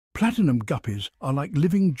Platinum guppies are like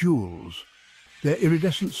living jewels. Their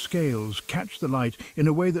iridescent scales catch the light in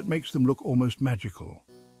a way that makes them look almost magical.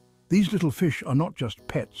 These little fish are not just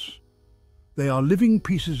pets. They are living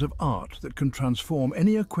pieces of art that can transform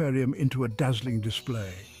any aquarium into a dazzling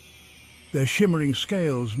display. Their shimmering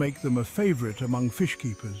scales make them a favorite among fish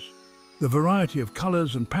keepers. The variety of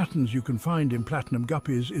colors and patterns you can find in platinum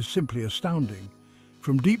guppies is simply astounding.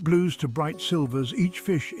 From deep blues to bright silvers, each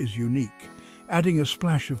fish is unique, adding a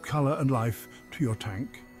splash of color and life to your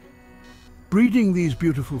tank. Breeding these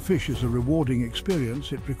beautiful fish is a rewarding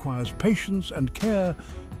experience. It requires patience and care,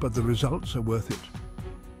 but the results are worth it.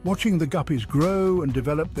 Watching the guppies grow and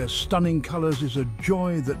develop their stunning colors is a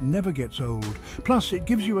joy that never gets old. Plus, it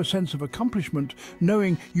gives you a sense of accomplishment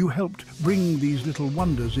knowing you helped bring these little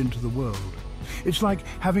wonders into the world. It's like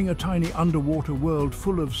having a tiny underwater world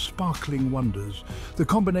full of sparkling wonders. The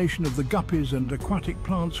combination of the guppies and aquatic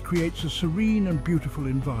plants creates a serene and beautiful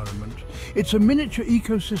environment. It's a miniature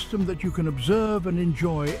ecosystem that you can observe and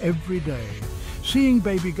enjoy every day. Seeing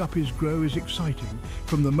baby guppies grow is exciting.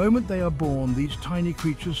 From the moment they are born, these tiny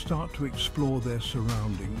creatures start to explore their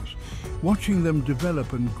surroundings. Watching them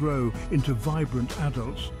develop and grow into vibrant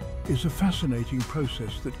adults is a fascinating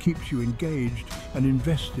process that keeps you engaged and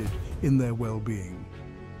invested in their well-being.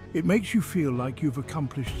 It makes you feel like you've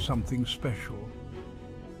accomplished something special.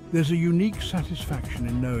 There's a unique satisfaction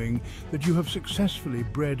in knowing that you have successfully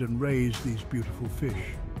bred and raised these beautiful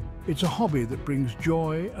fish. It's a hobby that brings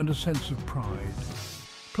joy and a sense of pride.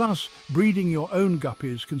 Plus, breeding your own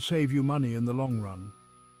guppies can save you money in the long run.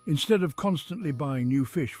 Instead of constantly buying new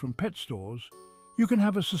fish from pet stores, you can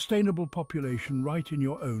have a sustainable population right in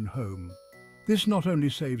your own home. This not only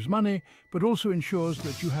saves money, but also ensures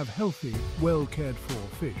that you have healthy,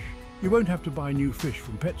 well-cared-for fish. You won't have to buy new fish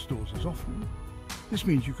from pet stores as often. This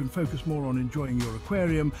means you can focus more on enjoying your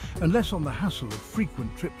aquarium and less on the hassle of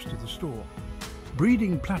frequent trips to the store.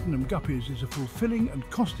 Breeding platinum guppies is a fulfilling and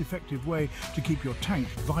cost-effective way to keep your tank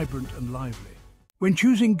vibrant and lively. When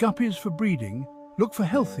choosing guppies for breeding, look for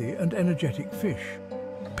healthy and energetic fish.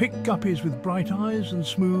 Pick guppies with bright eyes and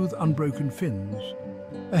smooth, unbroken fins.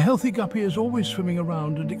 A healthy guppy is always swimming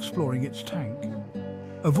around and exploring its tank.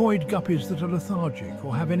 Avoid guppies that are lethargic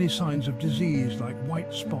or have any signs of disease like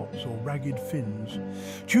white spots or ragged fins.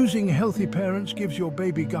 Choosing healthy parents gives your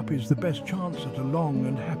baby guppies the best chance at a long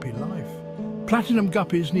and happy life. Platinum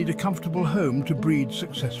guppies need a comfortable home to breed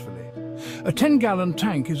successfully. A 10-gallon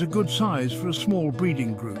tank is a good size for a small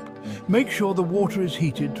breeding group. Make sure the water is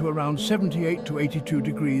heated to around 78 to 82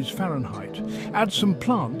 degrees Fahrenheit. Add some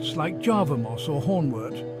plants like Java moss or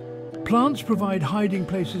hornwort. Plants provide hiding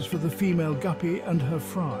places for the female guppy and her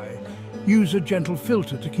fry. Use a gentle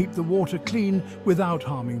filter to keep the water clean without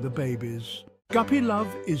harming the babies. Guppy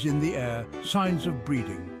love is in the air, signs of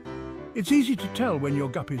breeding. It's easy to tell when your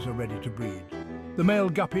guppies are ready to breed. The male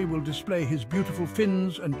guppy will display his beautiful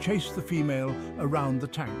fins and chase the female around the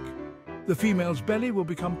tank. The female's belly will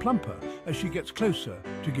become plumper as she gets closer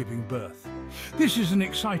to giving birth. This is an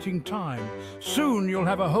exciting time. Soon you'll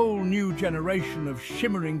have a whole new generation of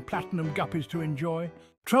shimmering platinum guppies to enjoy.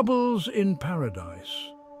 Troubles in paradise.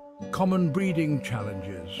 Common breeding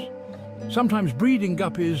challenges. Sometimes breeding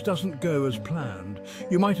guppies doesn't go as planned.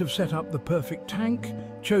 You might have set up the perfect tank,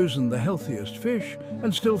 chosen the healthiest fish,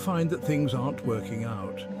 and still find that things aren't working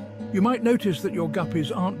out. You might notice that your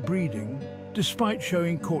guppies aren't breeding, despite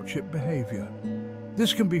showing courtship behavior.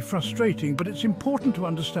 This can be frustrating, but it's important to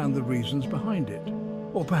understand the reasons behind it.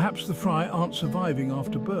 Or perhaps the fry aren't surviving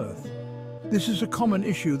after birth. This is a common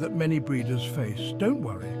issue that many breeders face. Don't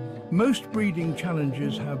worry. Most breeding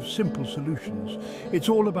challenges have simple solutions. It's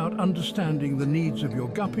all about understanding the needs of your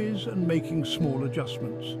guppies and making small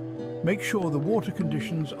adjustments. Make sure the water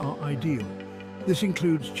conditions are ideal. This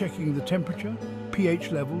includes checking the temperature,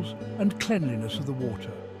 pH levels, and cleanliness of the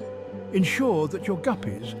water. Ensure that your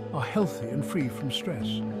guppies are healthy and free from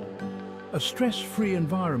stress. A stress-free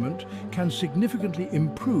environment can significantly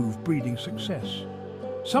improve breeding success.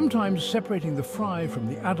 Sometimes separating the fry from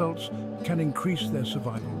the adults can increase their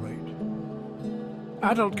survival rate.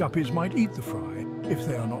 Adult guppies might eat the fry if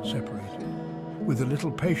they are not separated. With a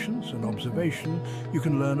little patience and observation, you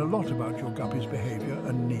can learn a lot about your guppy's behavior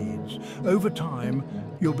and needs. Over time,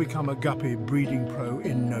 you'll become a guppy breeding pro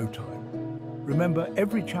in no time. Remember,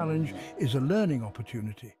 every challenge is a learning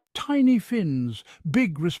opportunity. Tiny fins,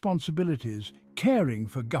 big responsibilities, caring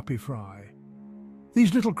for guppy fry.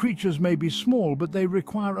 These little creatures may be small, but they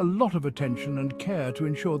require a lot of attention and care to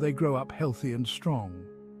ensure they grow up healthy and strong.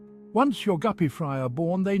 Once your guppy fry are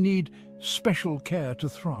born, they need special care to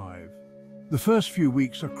thrive. The first few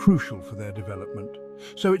weeks are crucial for their development,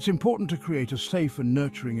 so it's important to create a safe and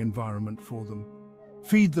nurturing environment for them.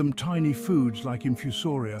 Feed them tiny foods like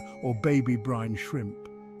infusoria or baby brine shrimp.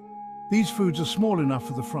 These foods are small enough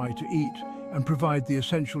for the fry to eat and provide the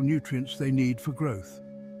essential nutrients they need for growth.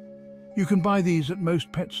 You can buy these at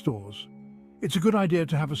most pet stores. It's a good idea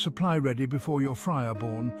to have a supply ready before your fry are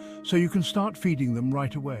born, so you can start feeding them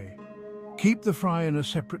right away. Keep the fry in a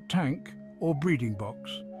separate tank or breeding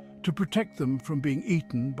box to protect them from being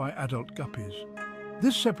eaten by adult guppies.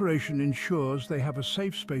 This separation ensures they have a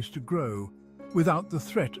safe space to grow without the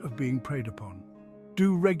threat of being preyed upon.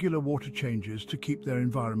 Do regular water changes to keep their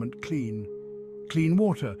environment clean. Clean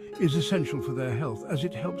water is essential for their health as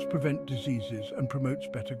it helps prevent diseases and promotes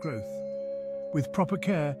better growth. With proper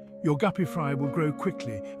care, your guppy fry will grow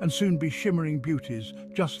quickly and soon be shimmering beauties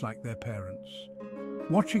just like their parents.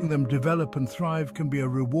 Watching them develop and thrive can be a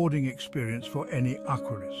rewarding experience for any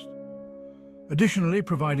aquarist. Additionally,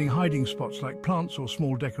 providing hiding spots like plants or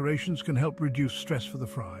small decorations can help reduce stress for the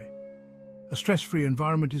fry. A stress-free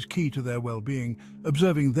environment is key to their well-being.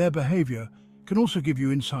 Observing their behavior can also give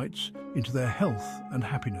you insights into their health and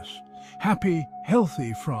happiness. Happy,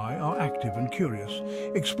 healthy fry are active and curious,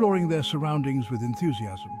 exploring their surroundings with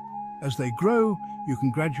enthusiasm. As they grow, you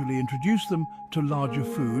can gradually introduce them to larger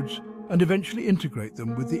foods and eventually integrate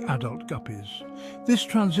them with the adult guppies. This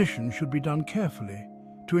transition should be done carefully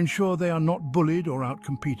to ensure they are not bullied or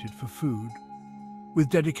outcompeted for food. With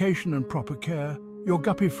dedication and proper care, your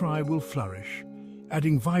guppy fry will flourish,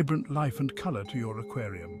 adding vibrant life and color to your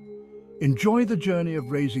aquarium. Enjoy the journey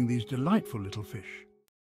of raising these delightful little fish.